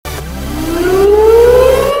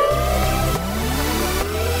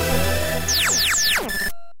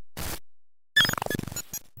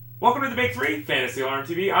Ray Fantasy Alarm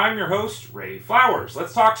TV. I'm your host, Ray Flowers.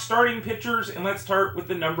 Let's talk starting pitchers, and let's start with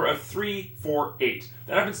the number of 3-4-8.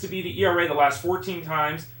 That happens to be the ERA the last 14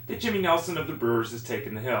 times that Jimmy Nelson of the Brewers has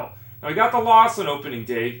taken the hill. Now, he got the loss on opening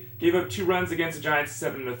day, gave up 2 runs against the Giants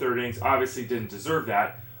 7 1/3 innings, obviously didn't deserve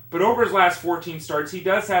that. But over his last 14 starts, he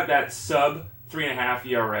does have that sub 3.5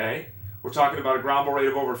 ERA. We're talking about a ground ball rate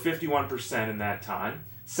of over 51% in that time,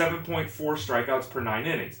 7.4 strikeouts per 9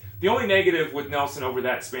 innings. The only negative with Nelson over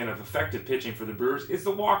that span of effective pitching for the Brewers is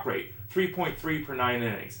the walk rate, 3.3 per 9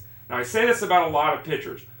 innings. Now, I say this about a lot of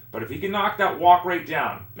pitchers, but if he can knock that walk rate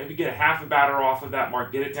down, maybe get a half a batter off of that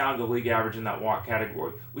mark, get it down to the league average in that walk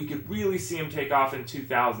category, we could really see him take off in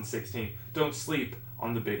 2016. Don't sleep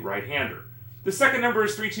on the big right-hander. The second number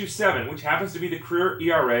is 3.27, which happens to be the career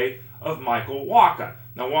ERA of Michael Wacha.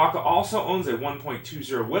 Now, Wacha also owns a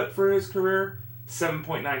 1.20 whip for his career,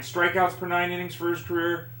 7.9 strikeouts per 9 innings for his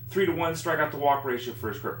career, 3-to-1 strikeout to walk ratio for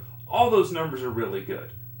his career. All those numbers are really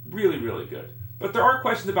good. Really, really good. But there are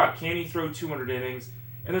questions about can he throw 200 innings,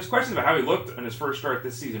 and there's questions about how he looked in his first start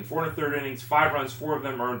this season. 4 1/3 innings, 5 runs, 4 of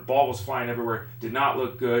them earned, ball was flying everywhere, did not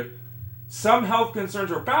look good. Some health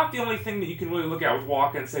concerns are about the only thing that you can really look at with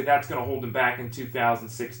Wacha and say that's going to hold him back in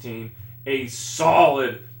 2016. A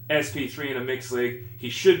solid SP3 in a mixed league. He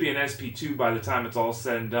should be an SP2 by the time it's all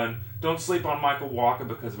said and done. Don't sleep on Michael Wacha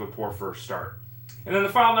because of a poor first start. And then the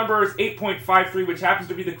final number is 8.53, which happens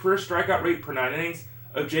to be the career strikeout rate per 9 innings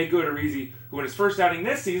of Jake Odorizzi, who in his first outing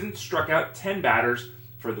this season struck out 10 batters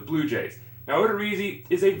for the Blue Jays. Now, Odorizzi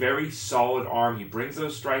is a very solid arm. He brings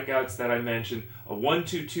those strikeouts that I mentioned, a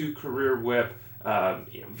 1.22 career whip,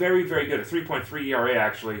 very, very good, a 3.3 ERA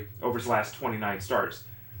actually over his last 29 starts.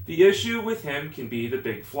 The issue with him can be the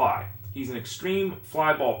big fly. He's an extreme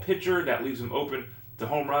fly ball pitcher that leaves him open to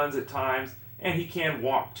home runs at times, and he can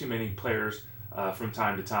walk too many players from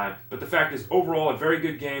time to time. But the fact is, overall, a very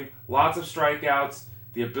good game, lots of strikeouts,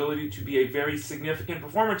 the ability to be a very significant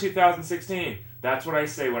performer in 2016. That's what I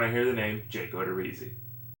say when I hear the name Jake Odorizzi.